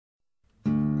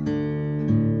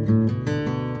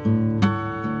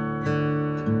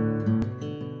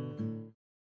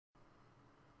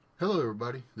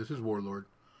everybody. This is Warlord.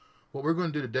 What we're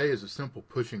going to do today is a simple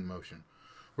pushing motion.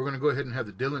 We're going to go ahead and have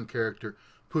the Dylan character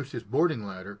push this boarding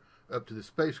ladder up to the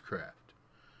spacecraft.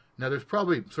 Now there's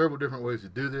probably several different ways to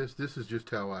do this. This is just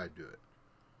how I do it.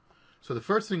 So the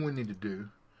first thing we need to do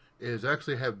is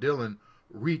actually have Dylan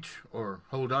reach or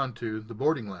hold on to the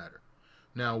boarding ladder.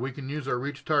 Now we can use our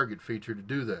reach target feature to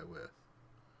do that with.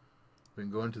 We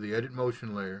can go into the edit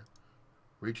motion layer,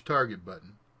 reach target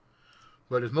button.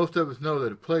 But as most of us know that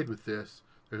have played with this,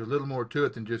 there's a little more to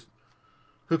it than just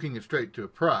hooking it straight to a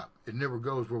prop. It never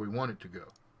goes where we want it to go.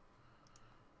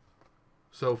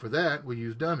 So for that, we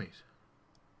use dummies.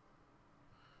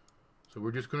 So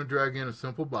we're just going to drag in a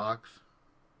simple box.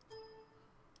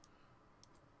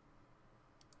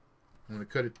 I'm going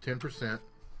to cut it to 10%.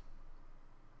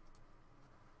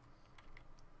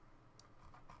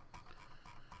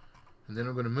 And then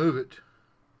I'm going to move it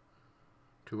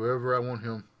to wherever I want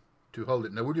him to hold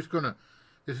it. Now we're just going to,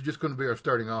 this is just going to be our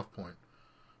starting off point,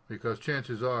 because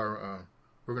chances are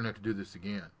we're going to have to do this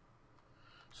again.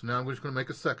 So now I'm just going to make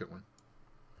a second one.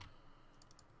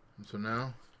 And so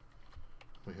now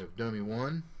we have dummy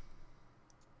 1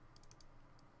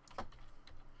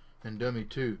 and dummy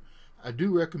 2. I do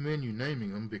recommend you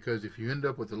naming them, because if you end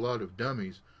up with a lot of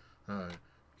dummies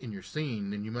in your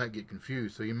scene, then you might get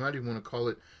confused. So you might even want to call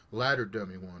it ladder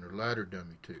dummy 1 or ladder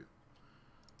dummy 2.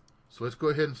 So let's go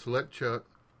ahead and select Chuck,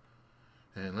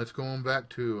 and let's go on back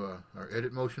to our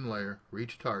edit motion layer,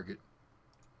 reach target,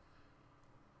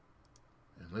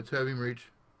 and let's have him reach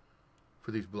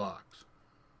for these blocks.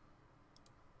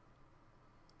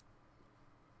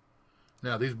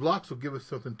 Now these blocks will give us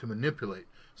something to manipulate,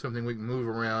 something we can move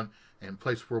around and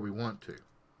place where we want to.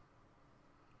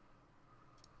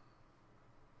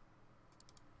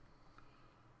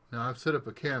 Now I've set up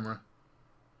a camera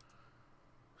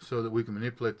so that we can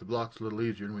manipulate the blocks a little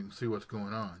easier and we can see what's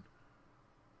going on.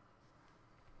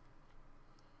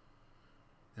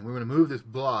 And we're going to move this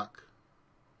block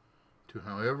to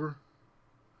however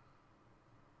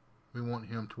we want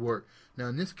him to work. Now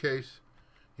in this case,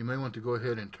 you may want to go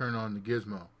ahead and turn on the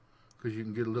gizmo, because you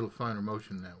can get a little finer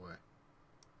motion that way.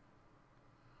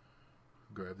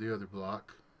 Grab the other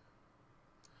block.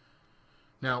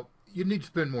 Now you need to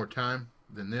spend more time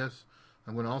than this.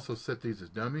 I'm going to also set these as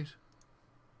dummies.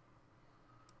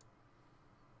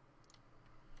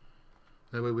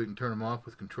 That way we can turn them off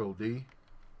with Control D,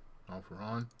 off or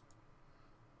on.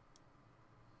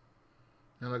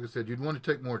 Now like I said, you'd want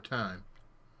to take more time.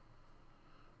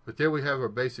 But there we have our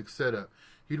basic setup.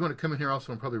 You'd want to come in here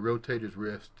also and probably rotate his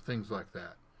wrist, things like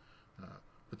that.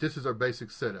 But this is our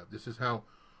basic setup. This is how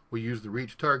we use the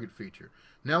reach target feature.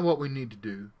 Now what we need to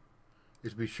do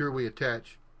is be sure we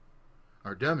attach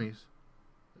our dummies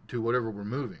to whatever we're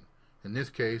moving. In this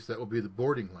case, that will be the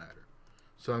boarding ladder.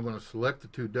 So I'm going to select the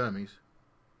 2 dummies,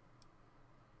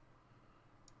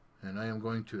 and I am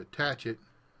going to attach it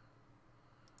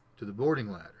to the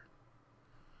boarding ladder.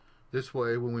 This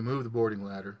way, when we move the boarding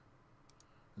ladder,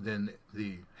 then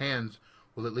the hands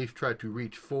will at least try to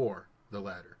reach for the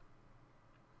ladder.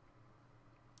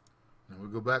 Now we'll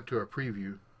go back to our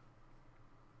preview.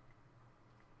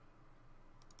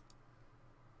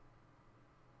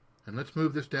 And let's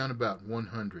move this down about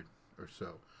 100 or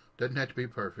so. Doesn't have to be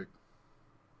perfect,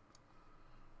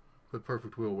 but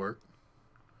perfect will work.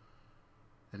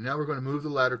 And now we're going to move the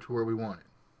ladder to where we want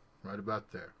it, right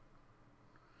about there.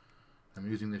 I'm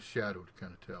using this shadow to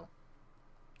kind of tell.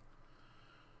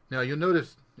 Now you'll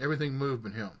notice everything moved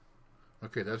but him.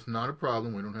 Okay, that's not a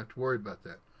problem. We don't have to worry about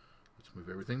that. Let's move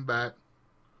everything back.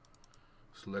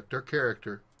 Select our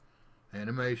character,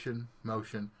 animation,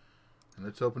 motion, and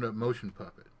let's open up Motion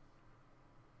Puppet.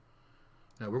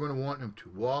 Now we're going to want him to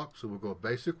walk, so we'll go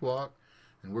basic walk,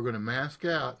 and we're going to mask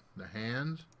out the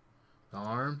hands, the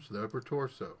arms, the upper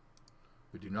torso.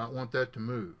 We do not want that to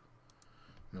move.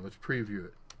 Now let's preview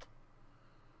it.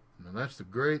 Now that's the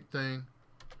great thing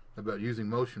about using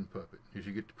Motion Puppet, is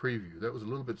you get to preview. That was a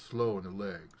little bit slow in the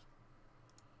legs.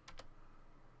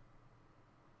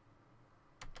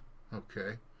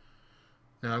 Okay.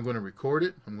 Now I'm going to record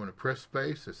it. I'm going to press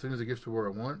space. As soon as it gets to where I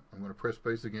want, I'm going to press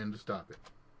space again to stop it.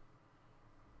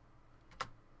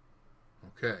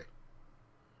 Okay.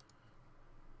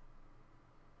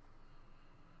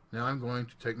 Now I'm going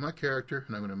to take my character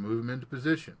and I'm going to move him into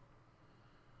position.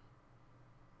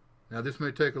 Now this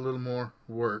may take a little more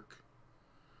work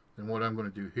than what I'm going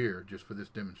to do here, just for this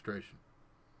demonstration.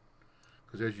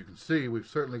 Because as you can see, we've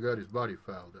certainly got his body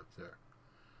filed up there.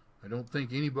 I don't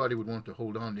think anybody would want to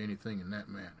hold on to anything in that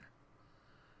manner.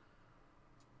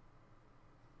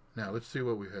 Now let's see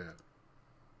what we have.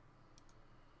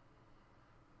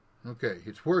 Okay,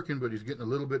 it's working, but he's getting a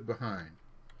little bit behind.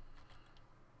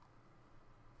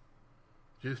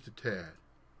 just a tad.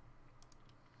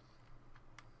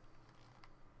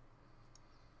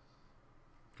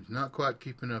 He's not quite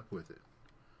keeping up with it.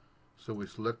 So we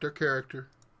select our character,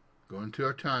 go into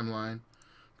our timeline,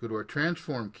 go to our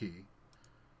transform key.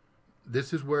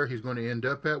 This is where he's going to end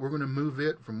up at. We're going to move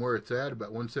it from where it's at,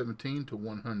 about 117, to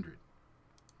 100.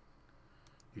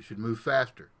 You should move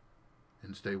faster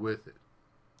and stay with it.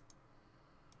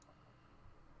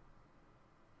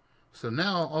 So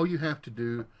now all you have to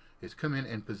do is come in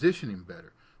and position him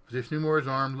better. Position him where his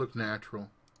arms look natural.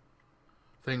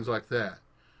 Things like that.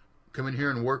 Come in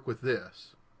here and work with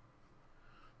this.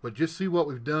 But just see what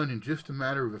we've done in just a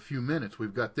matter of a few minutes.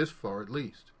 We've got this far at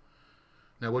least.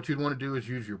 Now what you'd want to do is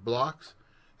use your blocks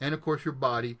and of course your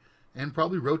body and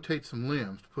probably rotate some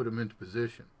limbs to put them into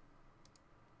position.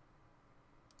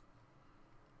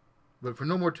 But for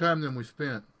no more time than we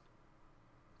spent,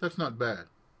 that's not bad.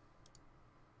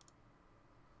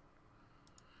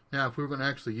 Now if we were going to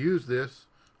actually use this,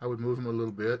 I would move him a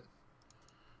little bit,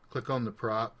 click on the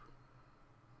prop,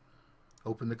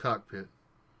 open the cockpit,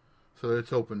 so that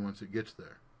it's open once it gets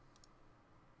there.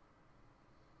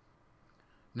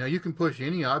 Now you can push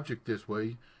any object this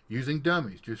way using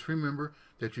dummies. Just remember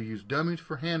that you use dummies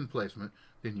for hand placement,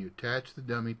 then you attach the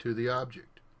dummy to the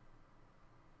object.